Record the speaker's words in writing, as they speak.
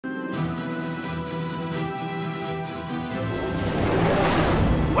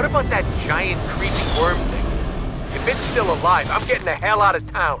about that giant creepy worm thing? If it's still alive, I'm getting the hell out of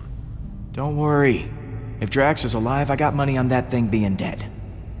town. Don't worry. If Drax is alive, I got money on that thing being dead.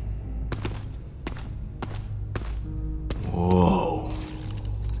 Whoa.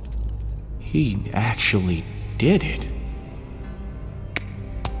 He actually did it.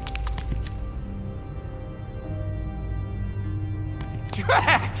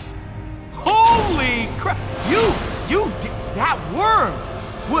 Drax! Holy crap! That worm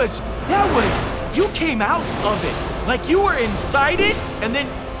you came out of it. Like you were inside it, and then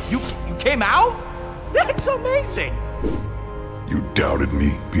you came out? That's amazing! You doubted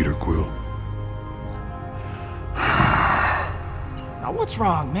me, Peter Quill? Now what's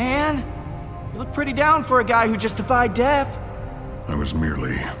wrong, man? You look pretty down for a guy who just defied death. I was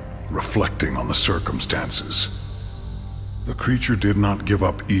merely reflecting on the circumstances. The creature did not give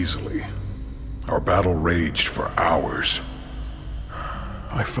up easily. Our battle raged for hours.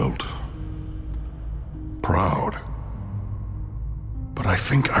 I felt proud. But I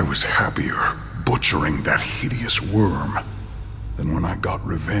think I was happier butchering that hideous worm than when I got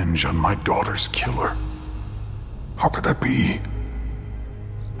revenge on my daughter's killer. How could that be?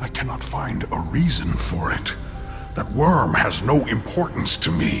 I cannot find a reason for it. That worm has no importance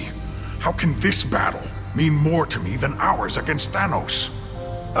to me. How can this battle mean more to me than ours against Thanos?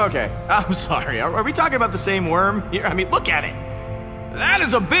 Okay, I'm sorry. Are we talking about the same worm here? I mean, look at it. That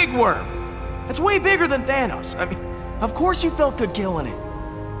is a big worm. That's way bigger than Thanos. I mean, of course you felt good killing it.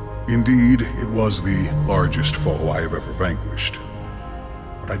 Indeed, it was the largest foe I have ever vanquished.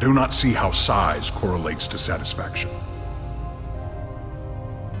 But I do not see how size correlates to satisfaction.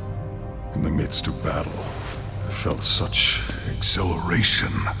 In the midst of battle, I felt such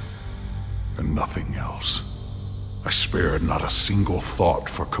exhilaration and nothing else. I spared not a single thought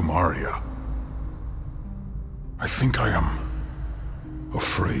for Kamaria. I think I am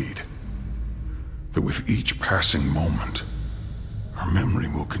afraid that with each passing moment, her memory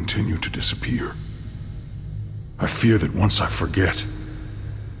will continue to disappear. I fear that once I forget,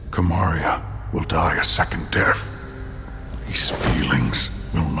 Kamaria will die a second death. These feelings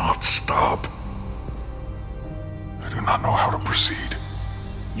will not stop. I do not know how to proceed.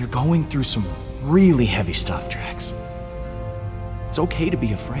 You're going through some really heavy stuff, Drax. It's okay to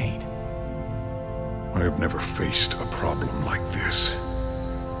be afraid. I have never faced a problem like this.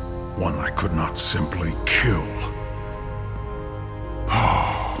 One I could not simply kill.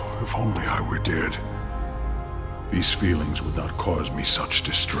 Oh, if only I were dead. These feelings would not cause me such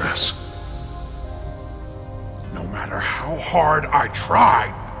distress. No matter how hard I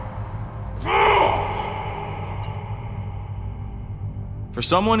tried. For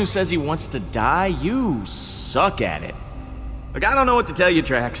someone who says he wants to die, you suck at it. Like, I don't know what to tell you,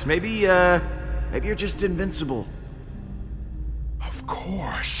 Drax. Maybe you're just invincible. Of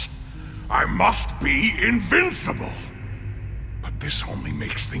course. I must be invincible. But this only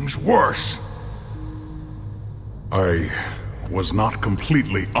makes things worse. I was not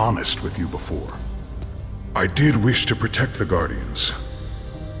completely honest with you before. I did wish to protect the Guardians.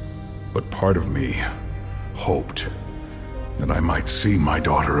 But part of me hoped that I might see my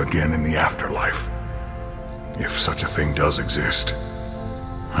daughter again in the afterlife. If such a thing does exist,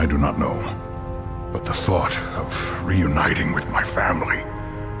 I do not know. But the thought of reuniting with my family...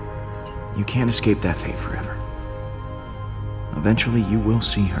 You can't escape that fate forever. Eventually you will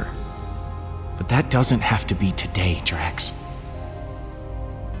see her. But that doesn't have to be today, Drax.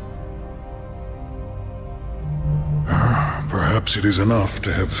 Perhaps it is enough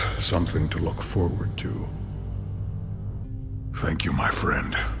to have something to look forward to. Thank you, my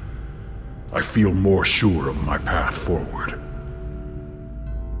friend. I feel more sure of my path forward.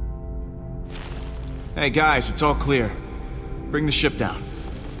 Hey guys, it's all clear. Bring the ship down.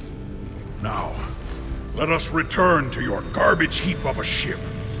 Now, let us return to your garbage heap of a ship.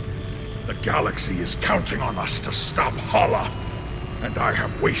 The galaxy is counting on us to stop Hala, and I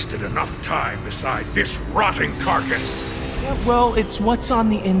have wasted enough time beside this rotting carcass. Yeah, well, it's what's on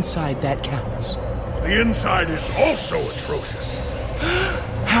the inside that counts. The inside is also atrocious.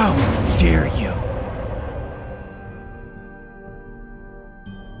 How dare you?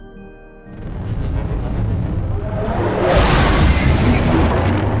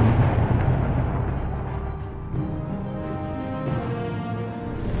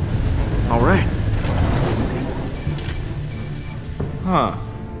 All right. Huh.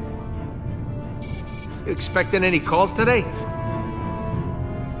 You expecting any calls today?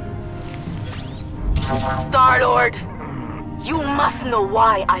 Star-Lord, you must know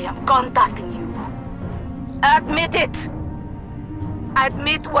why I am contacting you. Admit it!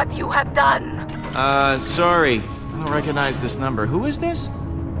 Admit what you have done. Sorry. I don't recognize this number. Who is this?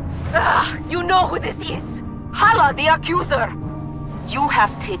 You know who this is! Hala, the accuser! You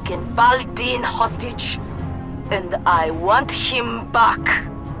have taken Baldin hostage, and I want him back.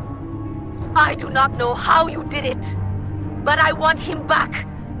 I do not know how you did it, but I want him back,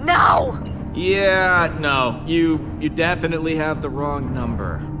 now! Yeah, no, you definitely have the wrong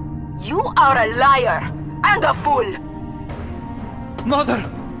number. You are a liar, and a fool! Mother!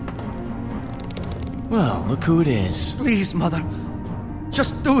 Well, look who it is. Please, Mother.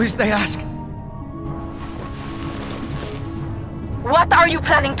 Just do as they ask. What are you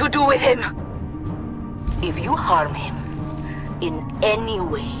planning to do with him? If you harm him in any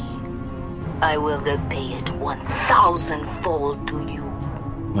way, I will repay it 1,000-fold to you.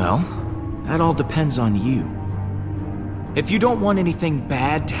 Well, that all depends on you. If you don't want anything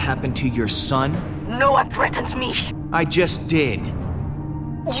bad to happen to your son... No one threatens me! I just did.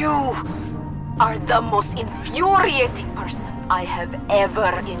 You are the most infuriating person I have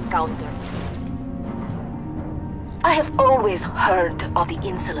ever encountered. I have always heard of the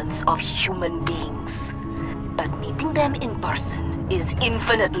insolence of human beings, but meeting them in person is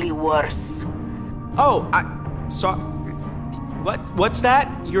infinitely worse. Oh, What's that?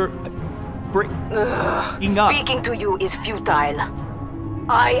 You're... Speaking to you is futile.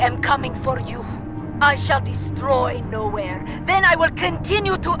 I am coming for you. I shall destroy Nowhere. Then I will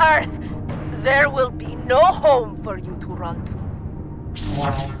continue to Earth. There will be no home for you to run to.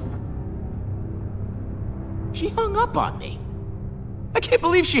 She hung up on me. I can't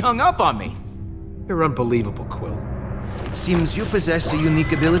believe she hung up on me. You're unbelievable, Quill. It seems you possess a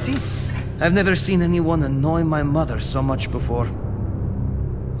unique ability. I've never seen anyone annoy my mother so much before.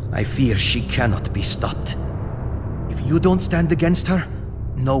 I fear she cannot be stopped. If you don't stand against her,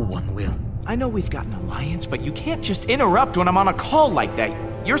 no one will. I know we've got an alliance, but you can't just interrupt when I'm on a call like that.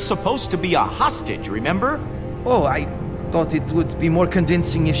 You're supposed to be a hostage, remember? Oh, I thought it would be more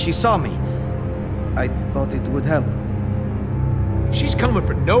convincing if she saw me. I thought it would help. If she's coming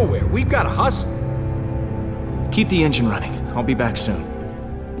for Nowhere, we've got to hustle. Keep the engine running. I'll be back soon.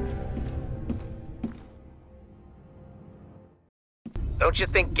 Don't you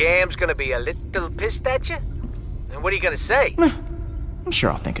think Gam's gonna be a little pissed at you? And what are you gonna say? I'm sure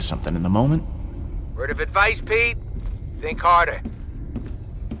I'll think of something in the moment. Word of advice, Pete? Think harder.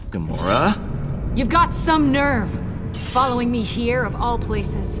 Gamora? You've got some nerve, following me here of all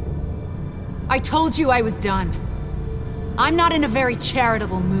places. I told you I was done. I'm not in a very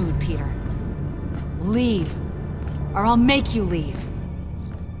charitable mood, Peter. Leave, or I'll make you leave.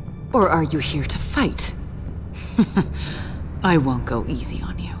 Or are you here to fight? I won't go easy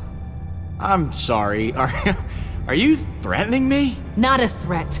on you. I'm sorry. Are you threatening me? Not a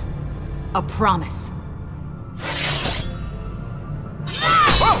threat. A promise.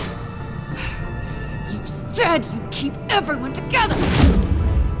 Whoa! You said you'd keep everyone together!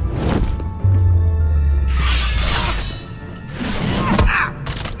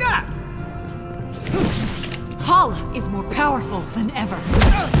 Hala is more powerful than ever.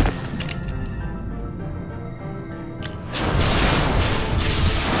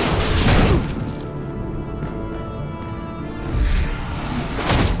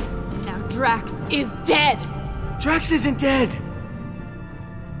 Drax is dead! Drax isn't dead!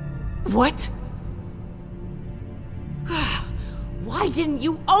 What? Why didn't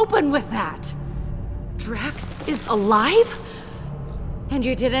you open with that? Drax is alive? And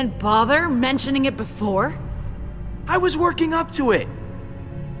you didn't bother mentioning it before? I was working up to it!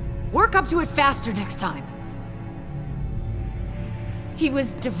 Work up to it faster next time. He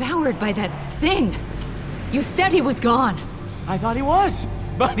was devoured by that thing. You said he was gone. I thought he was,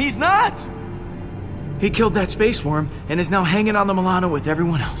 but he's not! He killed that space worm and is now hanging on the Milano with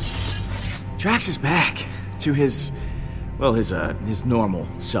everyone else. Drax is back to his normal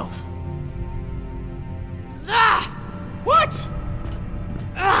self. Ah! What?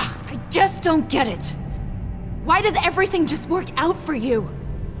 I just don't get it. Why does everything just work out for you?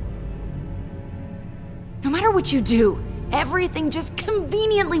 No matter what you do, everything just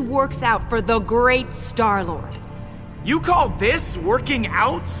conveniently works out for the great Star-Lord. You call this working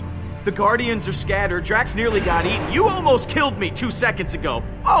out? The Guardians are scattered, Drax nearly got eaten, you almost killed me 2 seconds ago.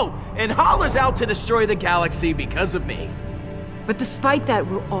 Oh, and Hala's out to destroy the galaxy because of me. But despite that,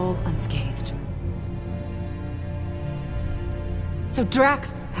 we're all unscathed. So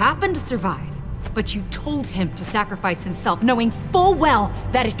Drax happened to survive, but you told him to sacrifice himself, knowing full well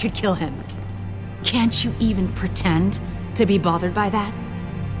that it could kill him. Can't you even pretend to be bothered by that?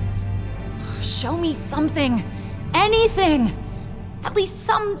 Show me something. Anything! At least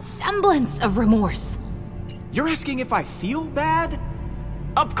some semblance of remorse. You're asking if I feel bad?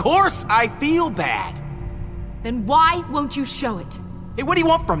 Of course I feel bad! Then why won't you show it? Hey, what do you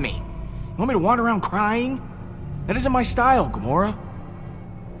want from me? Want me to wander around crying? That isn't my style, Gamora.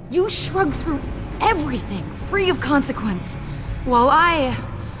 You shrugged through everything, free of consequence, while I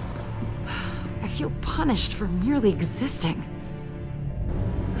feel punished for merely existing.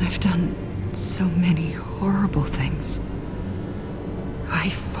 I've done so many horrible things. I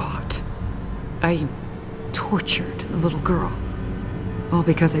fought. I tortured a little girl. All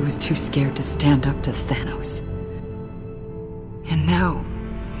because I was too scared to stand up to Thanos. And now,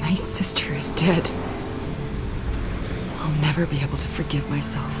 my sister is dead. I'll never be able to forgive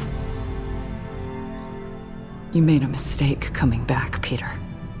myself. You made a mistake coming back, Peter.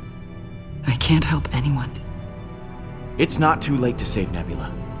 I can't help anyone. It's not too late to save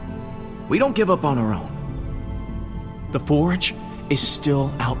Nebula. We don't give up on our own. The Forge is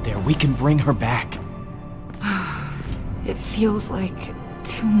still out there. We can bring her back. It feels like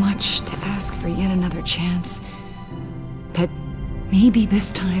too much to ask for yet another chance. But maybe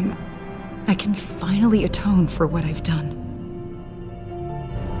this time, I can finally atone for what I've done.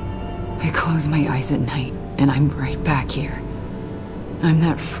 I close my eyes at night, and I'm right back here. I'm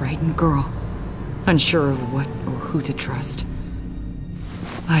that frightened girl, unsure of what or who to trust.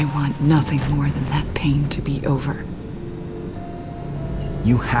 I want nothing more than that pain to be over.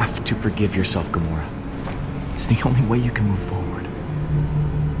 You have to forgive yourself, Gamora. It's the only way you can move forward.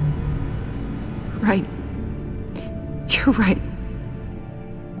 Right. You're right.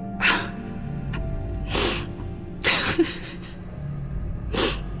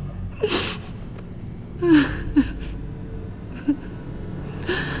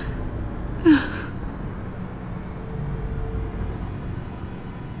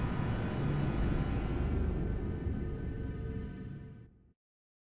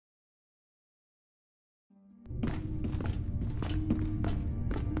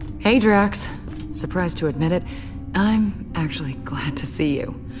 Hey, Drax. Surprised to admit it, I'm actually glad to see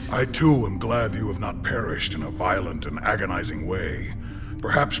you. I too am glad you have not perished in a violent and agonizing way.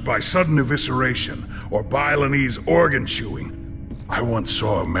 Perhaps by sudden evisceration, or Balinese organ chewing. I once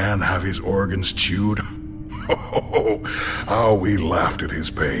saw a man have his organs chewed. Oh, how we laughed at his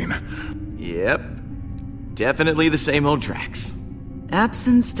pain. Yep. Definitely the same old Drax.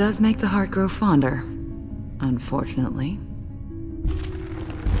 Absence does make the heart grow fonder, unfortunately.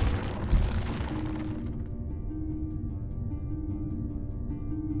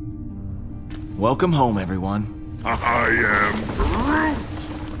 Welcome home, everyone. I am Groot!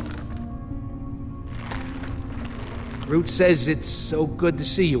 Groot says it's so good to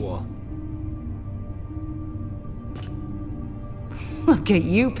see you all. Look at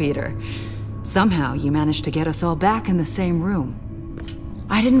you, Peter. Somehow you managed to get us all back in the same room.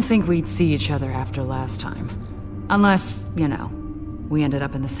 I didn't think we'd see each other after last time. Unless, you know, we ended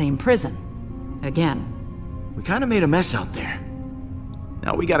up in the same prison. Again. We kind of made a mess out there.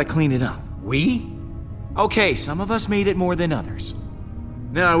 Now we gotta clean it up. We? Okay, some of us made it more than others.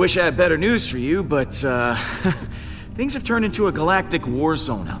 Now, I wish I had better news for you, but, things have turned into a galactic war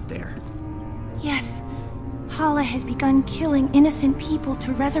zone out there. Yes. Hala has begun killing innocent people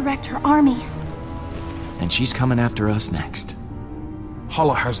to resurrect her army. And she's coming after us next.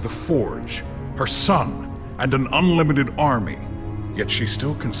 Hala has the Forge, her son, and an unlimited army. Yet she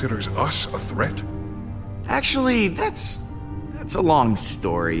still considers us a threat? Actually, that's a long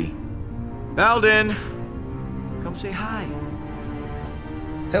story. Baldin, come say hi.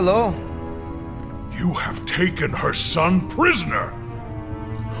 Hello. You have taken her son prisoner!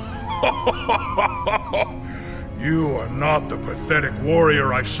 You are not the pathetic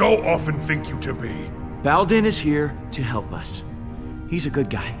warrior I so often think you to be. Baldin is here to help us. He's a good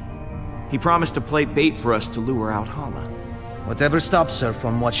guy. He promised to play bait for us to lure out Hala. Whatever stops her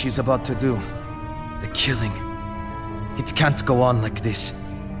from what she's about to do. The killing. It can't go on like this.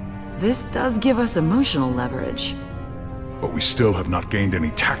 This does give us emotional leverage. But we still have not gained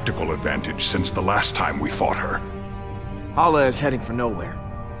any tactical advantage since the last time we fought her. Hala is heading for nowhere.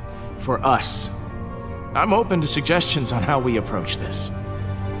 For us. I'm open to suggestions on how we approach this.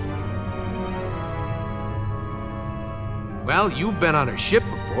 Well, you've been on her ship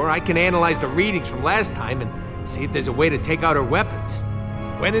before. I can analyze the readings from last time and see if there's a way to take out her weapons.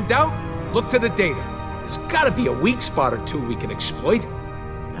 When in doubt, look to the data. There's gotta be a weak spot or two we can exploit.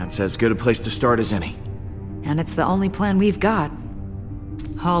 That's as good a place to start as any. And it's the only plan we've got.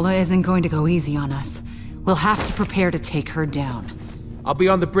 Hala isn't going to go easy on us. We'll have to prepare to take her down. I'll be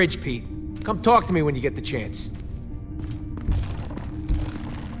on the bridge, Pete. Come talk to me when you get the chance.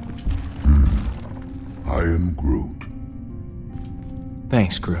 I am Groot.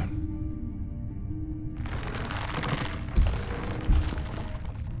 Thanks, Groot.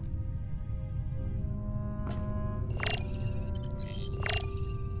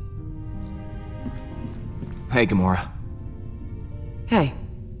 Hey, Gamora. Hey.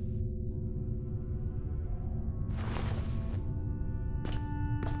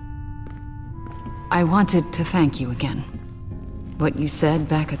 I wanted to thank you again. What you said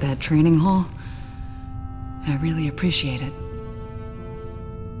back at that training hall, I really appreciate it.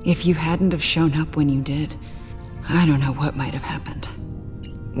 If you hadn't have shown up when you did, I don't know what might have happened.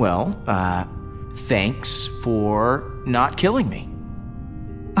 Well, thanks for not killing me.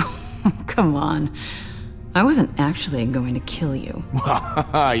 Come on. I wasn't actually going to kill you.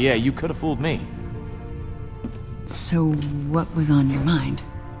 Yeah, you could have fooled me. So, what was on your mind?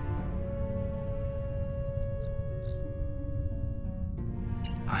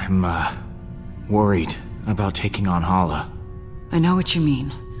 I'm, worried about taking on Hala. I know what you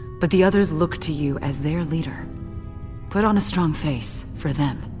mean, but the others look to you as their leader. Put on a strong face for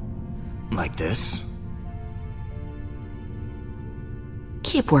them. Like this?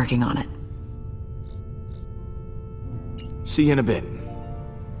 Keep working on it. See you in a bit.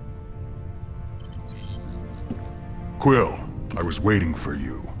 Quill, I was waiting for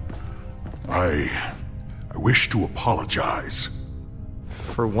you. I wish to apologize.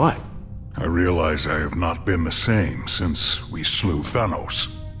 For what? I realize I have not been the same since we slew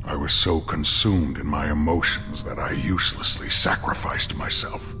Thanos. I was so consumed in my emotions that I uselessly sacrificed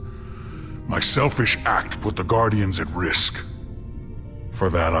myself. My selfish act put the Guardians at risk. For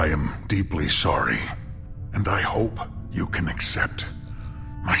that I am deeply sorry, and I hope you can accept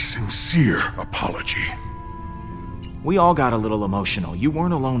my sincere apology. We all got a little emotional. You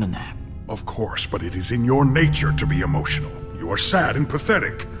weren't alone in that. Of course, but it is in your nature to be emotional. You are sad and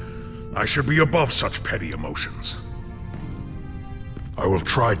pathetic. I should be above such petty emotions. I will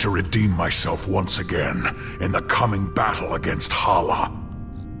try to redeem myself once again in the coming battle against Hala.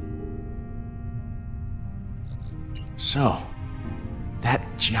 So, that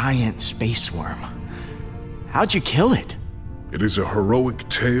giant space worm. How'd you kill it? It is a heroic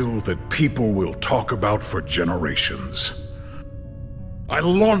tale that people will talk about for generations. I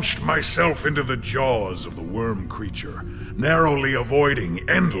launched myself into the jaws of the worm creature, narrowly avoiding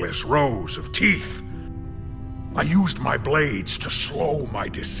endless rows of teeth. I used my blades to slow my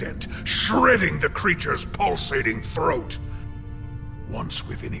descent, shredding the creature's pulsating throat. Once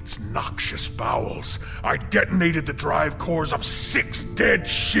within its noxious bowels, I detonated the drive cores of 6 dead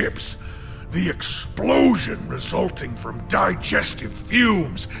ships. The explosion resulting from digestive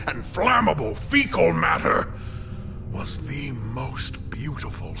fumes and flammable fecal matter was the most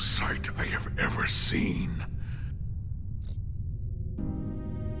beautiful sight I have ever seen.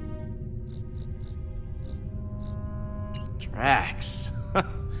 Drax,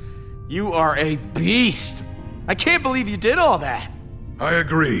 you are a beast. I can't believe you did all that. I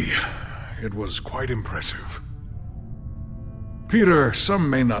agree. It was quite impressive. Peter, some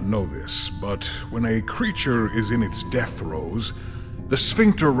may not know this, but when a creature is in its death throes, the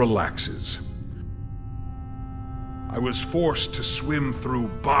sphincter relaxes. I was forced to swim through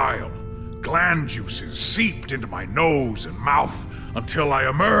bile. Gland juices seeped into my nose and mouth until I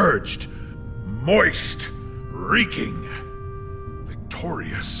emerged, moist, reeking,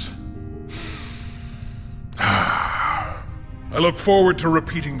 victorious. I look forward to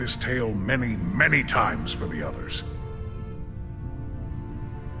repeating this tale many, many times for the others.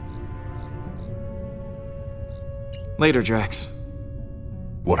 Later, Drax.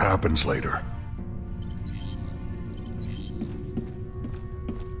 What happens later?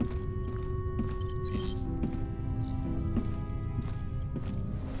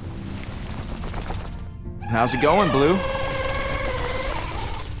 How's it going, Blue?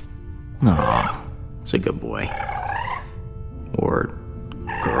 Aw, it's a good boy. Or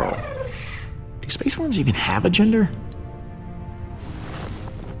girl. Do space worms even have a gender?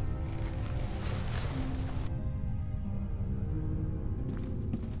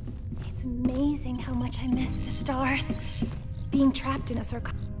 It's amazing how much I miss the stars. Being trapped in a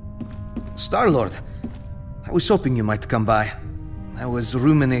Star-Lord, I was hoping you might come by. I was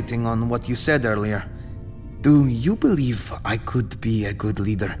ruminating on what you said earlier. Do you believe I could be a good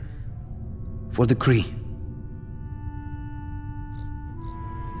leader? For the Kree?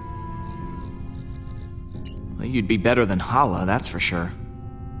 Well, you'd be better than Hala, that's for sure.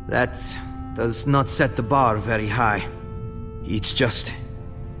 That does not set the bar very high. It's just...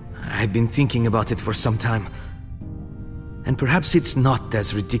 I've been thinking about it for some time. And perhaps it's not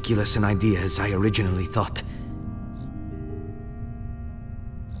as ridiculous an idea as I originally thought.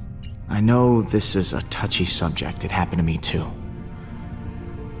 I know this is a touchy subject. It happened to me too.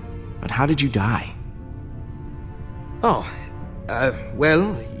 But how did you die? Oh,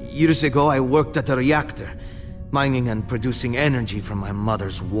 well, years ago I worked at a reactor, mining and producing energy from my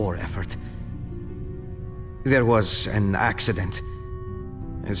mother's war effort. There was an accident.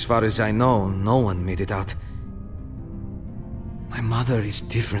 As far as I know, no one made it out. My mother is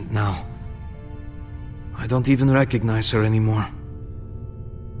different now. I don't even recognize her anymore.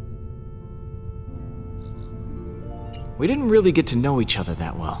 We didn't really get to know each other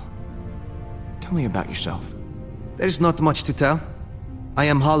that well. Tell me about yourself. There's not much to tell. I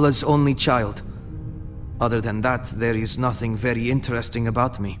am Hala's only child. Other than that, there is nothing very interesting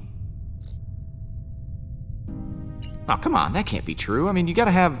about me. Oh, come on, that can't be true. I mean, you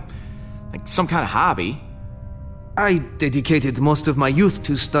gotta have, like, some kind of hobby. I dedicated most of my youth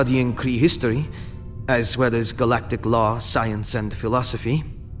to studying Kree history, as well as galactic law, science, and philosophy.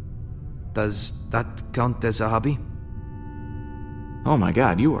 Does that count as a hobby? Oh my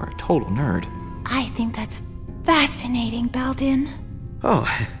god, you are a total nerd. I think that's fascinating, Baldin. Oh,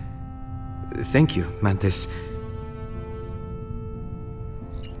 thank you, Mantis.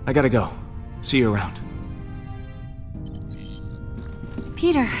 I gotta go. See you around.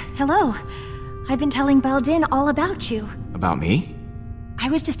 Peter, hello. I've been telling Baldin all about you. About me? I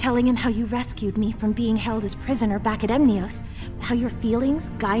was just telling him how you rescued me from being held as prisoner back at Emnios, how your feelings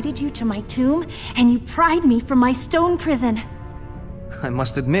guided you to my tomb, and you pried me from my stone prison. I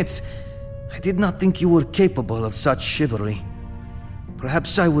must admit, I did not think you were capable of such chivalry.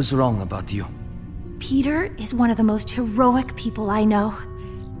 Perhaps I was wrong about you. Peter is one of the most heroic people I know.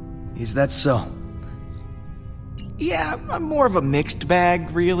 Is that so? Yeah, I'm more of a mixed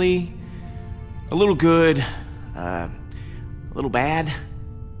bag, really. A little good, a little bad.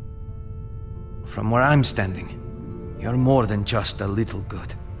 From where I'm standing, you're more than just a little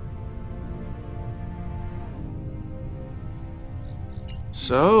good.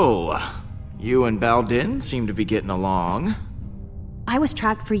 So, you and Baldin seem to be getting along. I was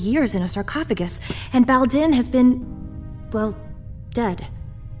trapped for years in a sarcophagus, and Baldin has been, well, dead.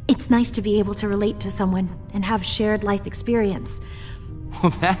 It's nice to be able to relate to someone and have shared life experience.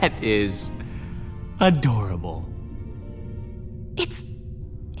 Well, that is adorable. It's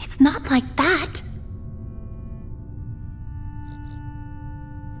not like that.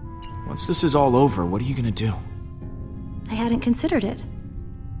 Once this is all over, what are you gonna do? I hadn't considered it.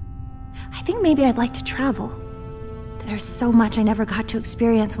 I think maybe I'd like to travel. There's so much I never got to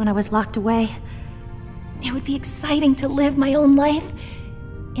experience when I was locked away. It would be exciting to live my own life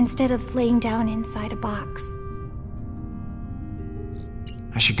instead of laying down inside a box.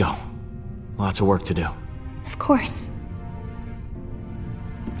 I should go. Lots of work to do. Of course.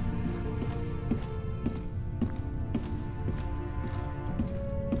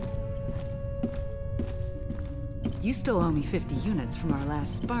 You still owe me 50 units from our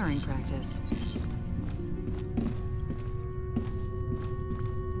last sparring practice.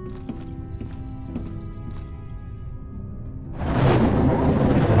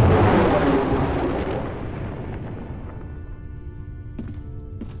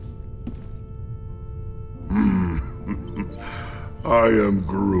 I am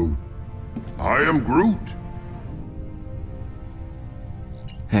Groot. I am Groot.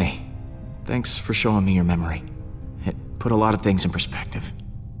 Hey, thanks for showing me your memory. It put a lot of things in perspective.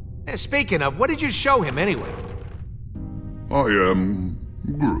 Speaking of, what did you show him anyway? I am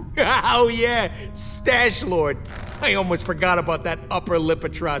Groot. Oh yeah, Stash Lord. I almost forgot about that upper lip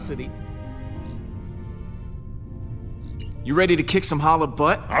atrocity. You ready to kick some Hala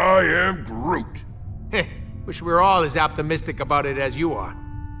butt? I am Groot. Heh, wish we were all as optimistic about it as you are.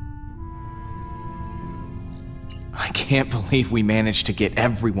 I can't believe we managed to get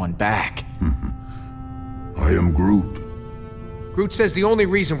everyone back. I am Groot. Groot says the only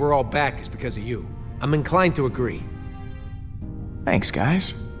reason we're all back is because of you. I'm inclined to agree. Thanks,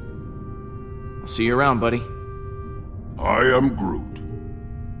 guys. I'll see you around, buddy. I am Groot.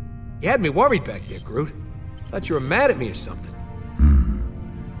 You had me worried back there, Groot. Thought you were mad at me or something.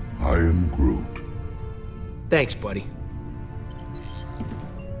 I am Groot. Thanks, buddy.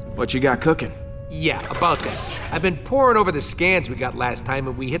 What you got cooking? Yeah, about that. I've been poring over the scans we got last time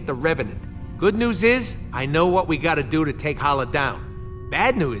and we hit the Revenant. Good news is, I know what we gotta do to take Hala down.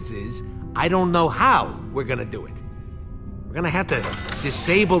 Bad news is, I don't know how we're gonna do it. We're gonna have to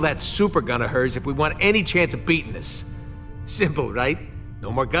disable that super gun of hers if we want any chance of beating this. Simple, right?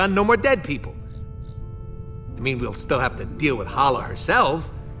 No more gun, no more dead people. I mean, we'll still have to deal with Hala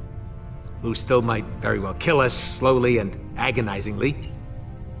herself, who still might very well kill us slowly and agonizingly.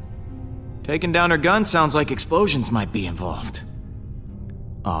 Taking down her gun sounds like explosions might be involved.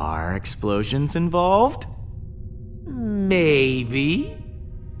 Are explosions involved? Maybe.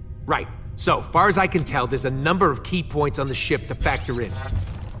 Right. So, far as I can tell, there's a number of key points on the ship to factor in.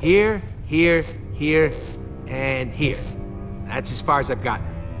 Here, here, here, and here. That's as far as I've gotten.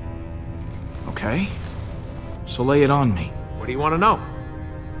 Okay. so lay it on me. What do you want to know?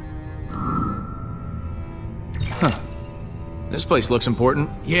 This place looks important.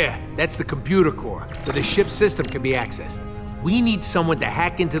 Yeah, that's the computer core, where the ship's system can be accessed. We need someone to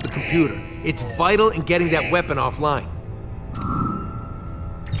hack into the computer. It's vital in getting that weapon offline.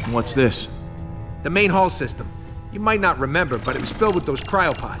 What's this? The main hull system. You might not remember, but it was filled with those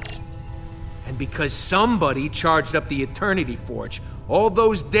cryopods. And because somebody charged up the Eternity Forge, all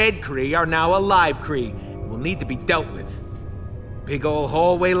those dead Kree are now alive Kree and will need to be dealt with. Big old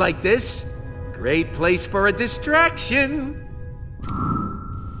hallway like this? Great place for a distraction.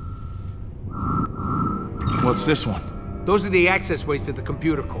 What's this one? Those are the access ways to the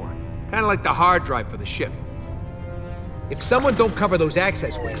computer core. Kind of like the hard drive for the ship. If someone don't cover those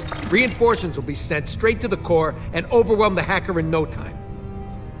access ways, reinforcements will be sent straight to the core and overwhelm the hacker in no time.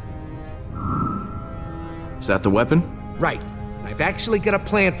 Is that the weapon? Right. And I've actually got a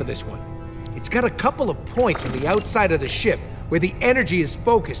plan for this one. It's got a couple of points on the outside of the ship where the energy is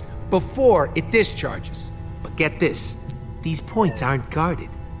focused before it discharges. But get this, these points aren't guarded.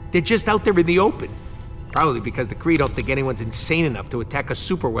 They're just out there in the open. Probably because the Kree don't think anyone's insane enough to attack a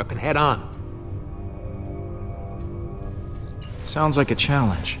superweapon head on. Sounds like a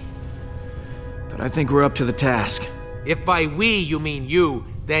challenge. But I think we're up to the task. If by we you mean you,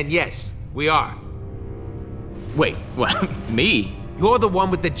 then yes, we are. Wait, what? Me? You're the one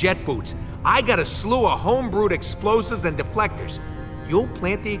with the jet boots. I got a slew of homebrewed explosives and deflectors. You'll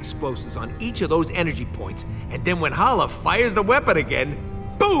plant the explosives on each of those energy points, and then when Hala fires the weapon again,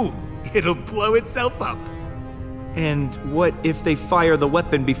 boom! It'll blow itself up. And what if they fire the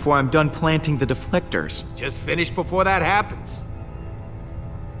weapon before I'm done planting the deflectors? Just finish before that happens.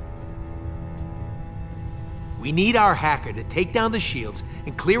 We need our hacker to take down the shields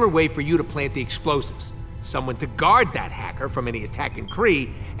and clear a way for you to plant the explosives. Someone to guard that hacker from any attacking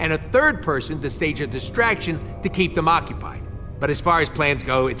Kree, and a third person to stage a distraction to keep them occupied. But as far as plans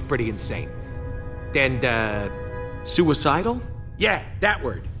go, it's pretty insane. And, Suicidal? yeah, that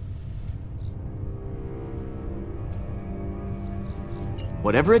word.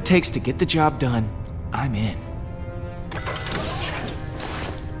 Whatever it takes to get the job done, I'm in.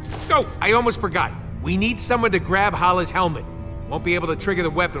 Oh, I almost forgot. We need someone to grab Hala's helmet. Won't be able to trigger the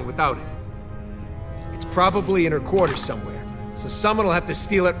weapon without it. It's probably in her quarters somewhere, so someone will have to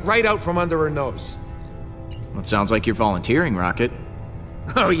steal it right out from under her nose. Well, it sounds like you're volunteering, Rocket.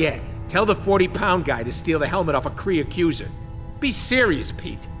 Oh yeah, tell the 40-pound guy to steal the helmet off a Kree accuser. Be serious,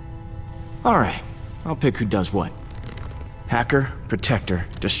 Pete. Alright, I'll pick who does what. Hacker, protector,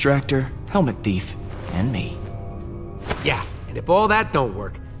 distractor, helmet thief, and me. Yeah, and if all that don't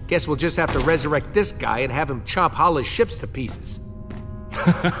work, guess we'll just have to resurrect this guy and have him chomp Hala's ships to pieces.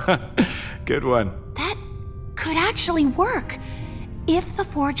 Good one. That could actually work, if the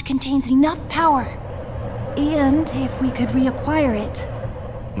forge contains enough power. And if we could reacquire it.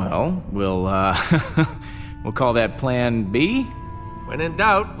 Well, we'll call that Plan B? When in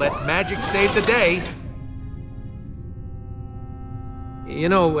doubt, let magic save the day. You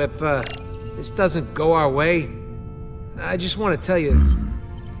know, if this doesn't go our way, I just want to tell you...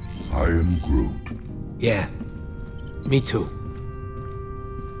 I am Groot. Yeah, me too.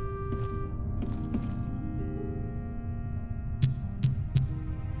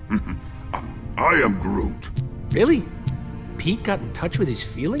 I am Groot. Really? Pete got in touch with his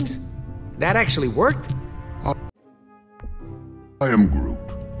feelings? That actually worked? I am Groot.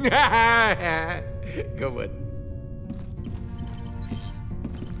 Good one.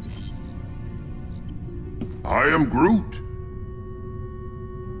 I am Groot.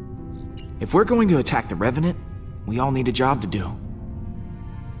 If we're going to attack the Revenant, we all need a job to do.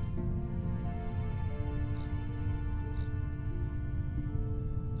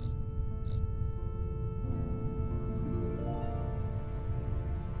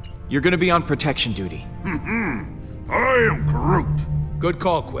 You're gonna be on protection duty. I am Groot. Good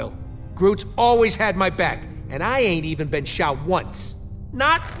call, Quill. Groot's always had my back, and I ain't even been shot once.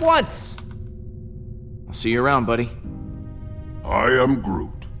 Not once! I'll see you around, buddy. I am Groot.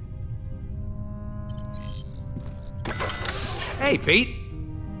 Hey, Pete.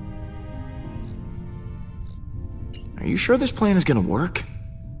 Are you sure this plan is gonna work?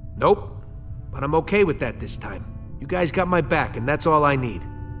 Nope. But I'm okay with that this time. You guys got my back, and that's all I need.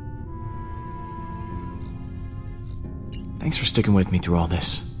 Thanks for sticking with me through all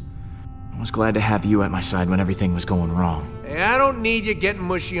this. I was glad to have you at my side when everything was going wrong. Hey, I don't need you getting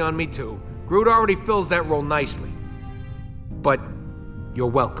mushy on me, too. Groot already fills that role nicely. But you're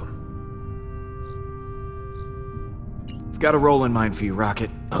welcome. I've got a role in mind for you,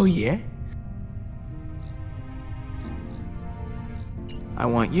 Rocket. Oh, yeah? I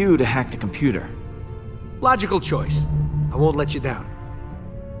want you to hack the computer. Logical choice. I won't let you down.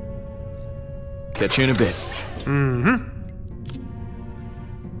 Catch you in a bit. Mm-hmm.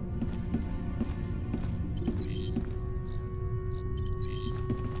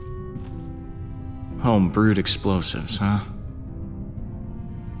 Home-brewed explosives, huh?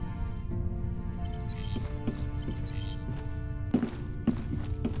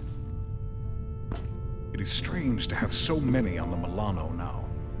 It is strange to have so many on the Milano now.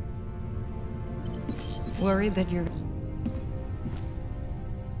 Worried that you're...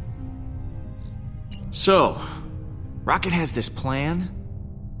 So, Rocket has this plan?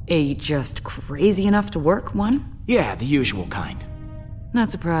 just crazy enough to work one? Yeah, the usual kind.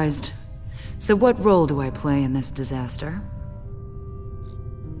 Not surprised. So what role do I play in this disaster?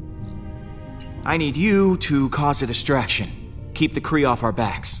 I need you to cause a distraction. Keep the Kree off our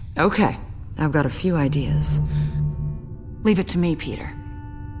backs. Okay, I've got a few ideas. Leave it to me, Peter.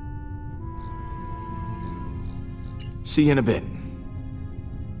 See you in a bit.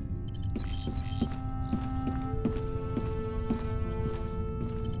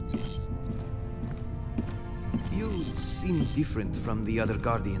 You seem different from the other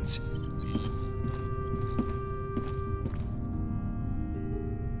Guardians.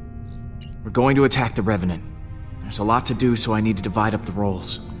 We're going to attack the Revenant. There's a lot to do, so I need to divide up the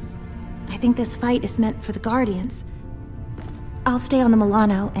roles. I think this fight is meant for the Guardians. I'll stay on the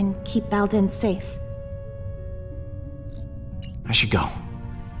Milano and keep Baldin safe. I should go.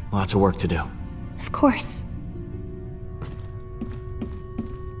 Lots of work to do. Of course.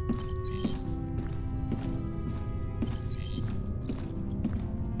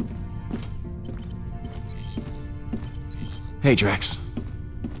 Hey, Drax.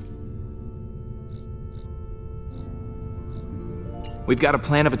 We've got a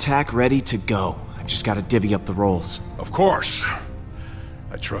plan of attack ready to go. I've just got to divvy up the roles. Of course.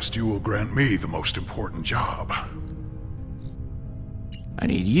 I trust you will grant me the most important job. I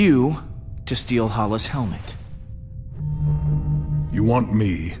need you to steal Hala's helmet. You want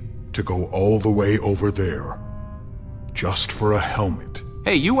me to go all the way over there, just for a helmet?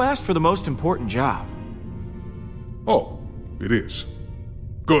 Hey, you asked for the most important job. Oh, it is.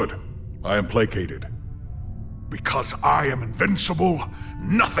 Good. I am placated. Because I am invincible,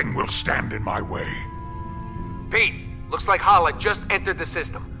 nothing will stand in my way. Pete, looks like Hala just entered the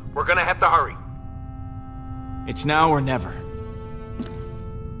system. We're gonna have to hurry. It's now or never.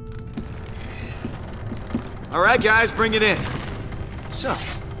 All right, guys, bring it in. So,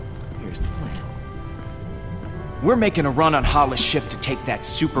 here's the plan. We're making a run on Hala's ship to take that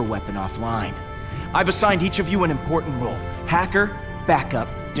super weapon offline. I've assigned each of you an important role. Hacker, backup,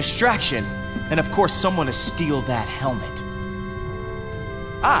 distraction, and of course someone to steal that helmet.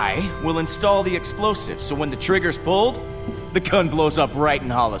 I will install the explosive, so when the trigger's pulled, the gun blows up right in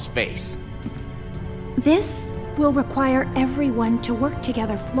Hala's face. This will require everyone to work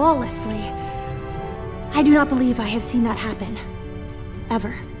together flawlessly. I do not believe I have seen that happen.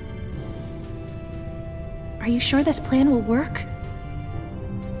 Ever. Are you sure this plan will work?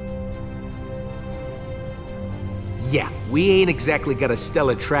 Yeah, we ain't exactly got a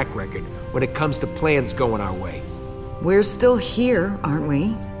stellar track record when it comes to plans going our way. We're still here, aren't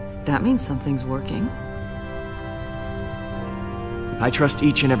we? That means something's working. I trust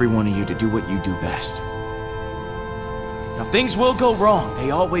each and every one of you to do what you do best. Now, things will go wrong,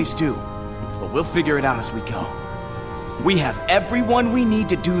 they always do. But we'll figure it out as we go. We have everyone we need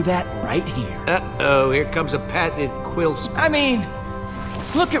to do that right here. Uh-oh, here comes a patented quill spell. I mean,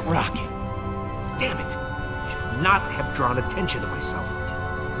 look at Rocket. Damn it. Should not have drawn attention to myself.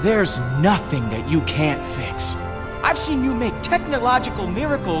 There's nothing that you can't fix. I've seen you make technological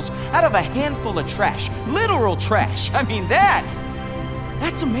miracles out of a handful of trash. Literal trash. I mean, that's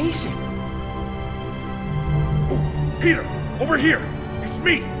amazing. Oh, Peter, over here. It's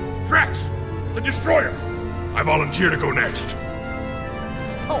me, Drax, the Destroyer. I volunteer to go next.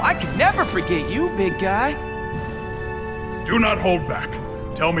 Oh, I could never forget you, big guy. Do not hold back.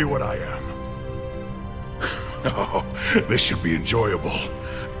 Tell me what I am. Oh, this should be enjoyable.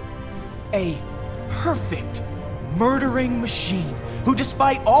 A perfect murdering machine who,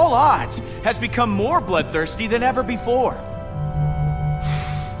 despite all odds, has become more bloodthirsty than ever before.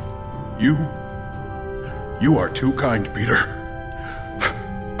 You are too kind, Peter.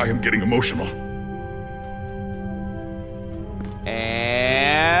 I am getting emotional.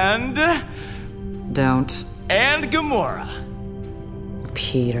 And... Don't. And Gamora.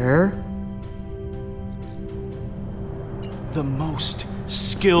 Peter? The most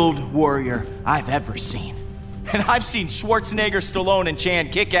skilled warrior I've ever seen. And I've seen Schwarzenegger, Stallone, and Chan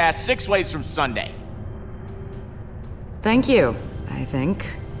kick ass 6 ways from Sunday. Thank you, I think.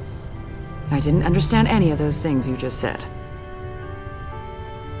 I didn't understand any of those things you just said.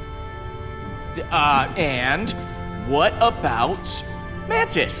 And what about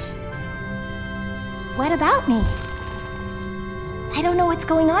Mantis? What about me? I don't know what's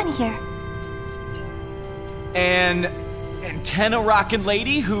going on here. An antenna rockin'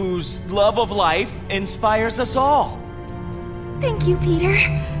 lady whose love of life inspires us all. Thank you, Peter.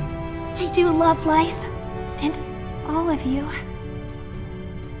 I do love life. And all of you.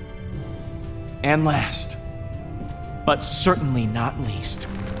 And last, but certainly not least,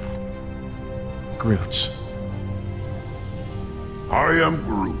 Groot. I am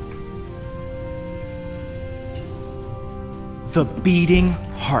Groot. The beating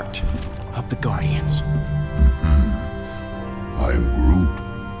heart of the Guardians. I am Groot.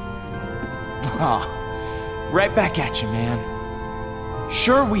 Ah, right back at you, man.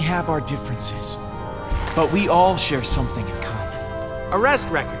 Sure, we have our differences, but we all share something in common. Arrest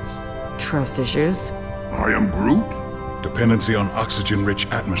records. Trust issues. I am Groot. Dependency on oxygen-rich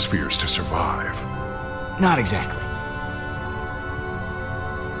atmospheres to survive. Not exactly.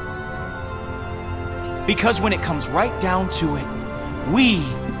 Because when it comes right down to it, we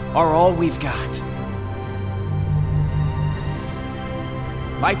are all we've got.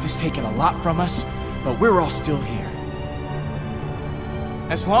 Life has taken a lot from us, but we're all still here.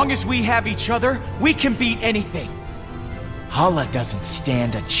 As long as we have each other, we can beat anything. Hala doesn't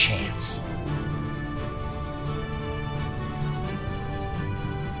stand a chance.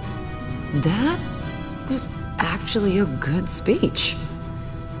 That was actually a good speech.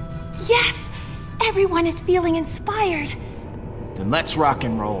 Yes! Everyone is feeling inspired. Then let's rock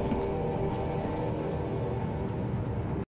and roll.